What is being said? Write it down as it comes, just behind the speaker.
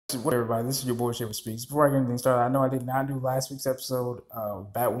What everybody, this is your boy Shafferspeeks. Before I get anything started, I know I did not do last week's episode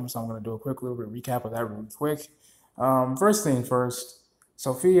of Batwoman, so I'm going to do a quick little bit recap of that really quick. First thing first,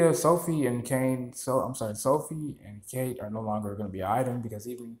 Sophie and Kate are no longer going to be an item because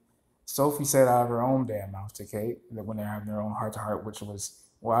even Sophie said out of her own damn mouth to Kate that when they're having their own heart to heart, which was,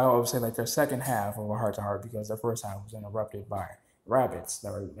 well, I always say like their second half of a heart to heart because their first half was interrupted by rabbits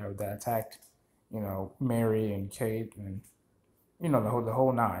that attacked, Mary and Kate and the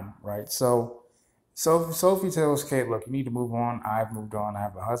whole nine, right? So Sophie tells Kate, "Look, you need to move on. I've moved on. I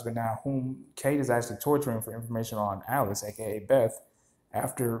have a husband now, whom Kate is actually torturing for information on Alice, aka Beth,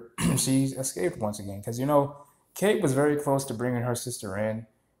 after she escaped once again. Because Kate was very close to bringing her sister in.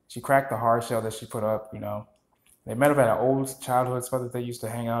 She cracked the hard shell that she put up. They met up at an old childhood spot that they used to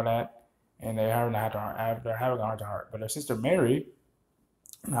hang out at, and they're having a heart to heart. But her sister Mary,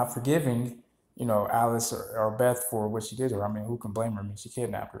 not forgiving Alice or Beth for what she did to her. I mean, who can blame her? I mean, she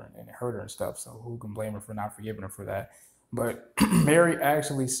kidnapped her and hurt her and stuff. So who can blame her for not forgiving her for that? But Mary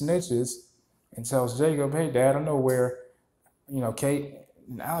actually snitches and tells Jacob, "Hey, Dad, I know where Kate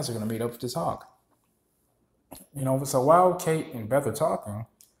and Alice are gonna meet up to talk." So while Kate and Beth are talking,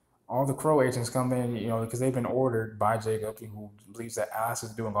 all the Crow agents come in, because they've been ordered by Jacob, who believes that Alice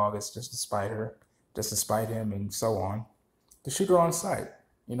is doing all this just to spite her, just to spite him, and so on, to shoot her on sight.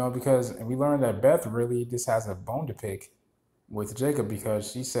 Because we learned that Beth really just has a bone to pick with Jacob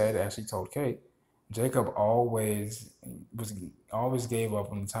because she said, as she told Kate, Jacob always gave up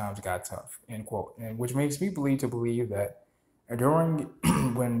when the times got tough, end quote. And which makes me believe that during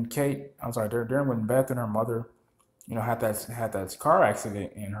when Beth and her mother, had that car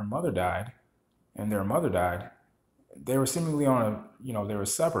accident and her mother died, and their mother died, they were seemingly they were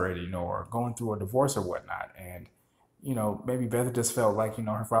separated, or going through a divorce or whatnot, and maybe Beth just felt like,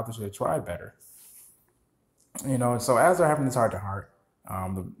 her father should have tried better. So as they're having this heart to heart,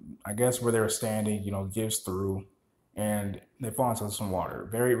 I guess where they were standing, gives through and they fall into some water.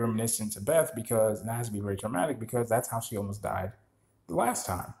 Very reminiscent to Beth because, and that has to be very traumatic because that's how she almost died the last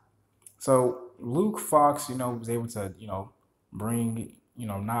time. So Luke Fox, was able to, bring,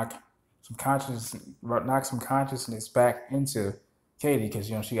 knock some consciousness back into Katie because,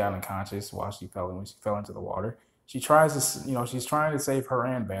 she got unconscious when she fell into the water. She's trying to save her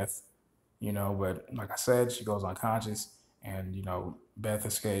and Beth, but like I said, she goes unconscious and, Beth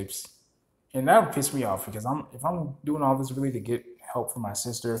escapes. And that would piss me off because if I'm doing all this really to get help from my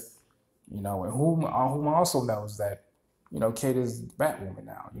sister, and whom also knows that, Kate is Batwoman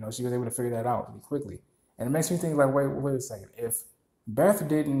now. She was able to figure that out really quickly. And it makes me think like, wait a second. If Beth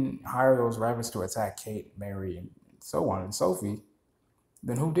didn't hire those rabbits to attack Kate, Mary, and so on, and Sophie,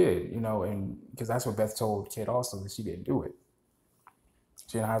 then who did? And because that's what Beth told Kate also, that she didn't do it.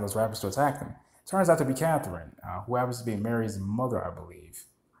 She didn't hire those rabbits to attack them. Turns out to be Catherine, who happens to be Mary's mother, I believe.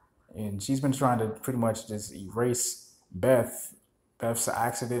 And she's been trying to pretty much just erase Beth's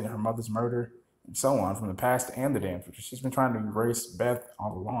accident and her mother's murder and so on from the past and the damn future. She's been trying to erase Beth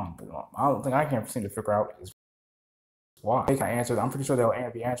all along, but I don't think I can't seem to figure out is why. They can answer that. I'm pretty sure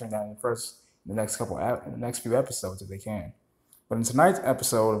they'll be answering that in the next few episodes if they can. But in tonight's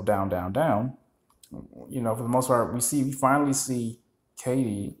episode of Down, Down, Down, for the most part, we finally see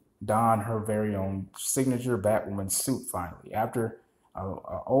Katie don her very own signature Batwoman suit finally. After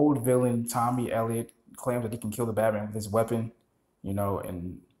old villain Tommy Elliott claims that he can kill the Batman with his weapon,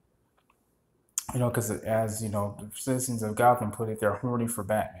 and because as the citizens of Gotham put it, they're horny for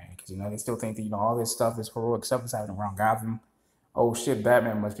Batman because they still think that all this stuff, this heroic stuff is happening around Gotham. Oh shit,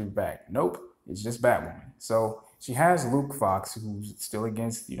 Batman must be back. Nope, it's just Batwoman. So she has Luke Fox, who's still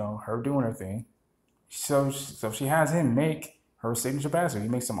against her doing her thing. So she has him make her signature batsuit. He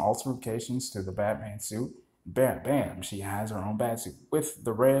makes some alterations to the Batman suit. Bam, bam. She has her own batsuit with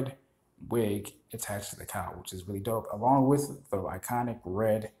the red wig attached to the cowl, which is really dope, along with the iconic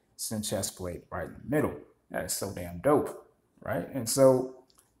red chest plate right in the middle. That is so damn dope, right? And so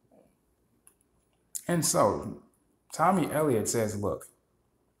Tommy Elliott says, "Look,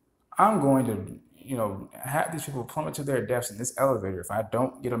 I'm going to, have these people plummet to their deaths in this elevator if I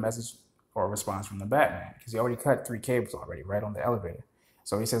don't get a message or a response from the Batman." Because he already cut 3 cables already right on the elevator.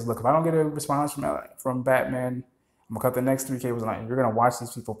 So he says, "Look, if I don't get a response from Batman, I'm going to cut the next 3 cables and you're going to watch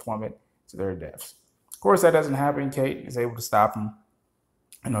these people plummet to their deaths." Of course, that doesn't happen. Kate is able to stop him.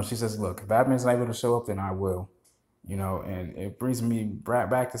 She says, "Look, if Batman's not able to show up, then I will." And it brings me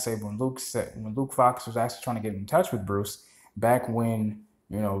back to say when Luke Fox was actually trying to get in touch with Bruce back when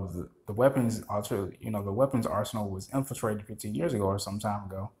the weapons arsenal was infiltrated 15 years ago or some time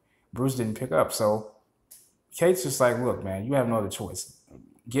ago. Bruce didn't pick up. So Kate's just like, "Look, man, you have no other choice.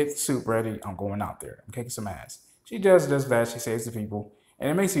 Get the suit ready. I'm going out there. I'm kicking some ass." She does that. She saves the people. And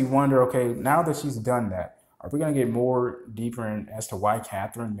it makes me wonder, okay, now that she's done that, are we going to get more deeper in as to why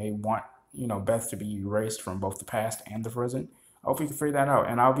Catherine may want, Beth to be erased from both the past and the present? I hope we can figure that out.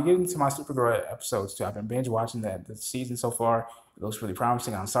 And I'll be getting to my Supergirl episodes too. I've been binge watching the season so far. It looks really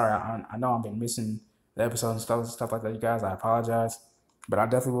promising. I'm sorry. I know I've been missing the episodes and stuff like that, you guys. I apologize. But I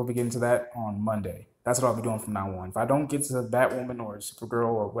definitely will be getting to that on Monday. That's what I'll be doing from now on. If I don't get to Batwoman or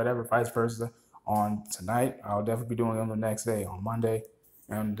Supergirl or whatever, vice versa, on tonight, I'll definitely be doing it on the next day, on Monday.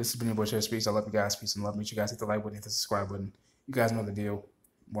 And this has been your boy Shafferspeeks. I love you guys. Peace and love. Make sure you guys hit the like button, hit the subscribe button. You guys know the deal.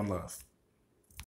 One love.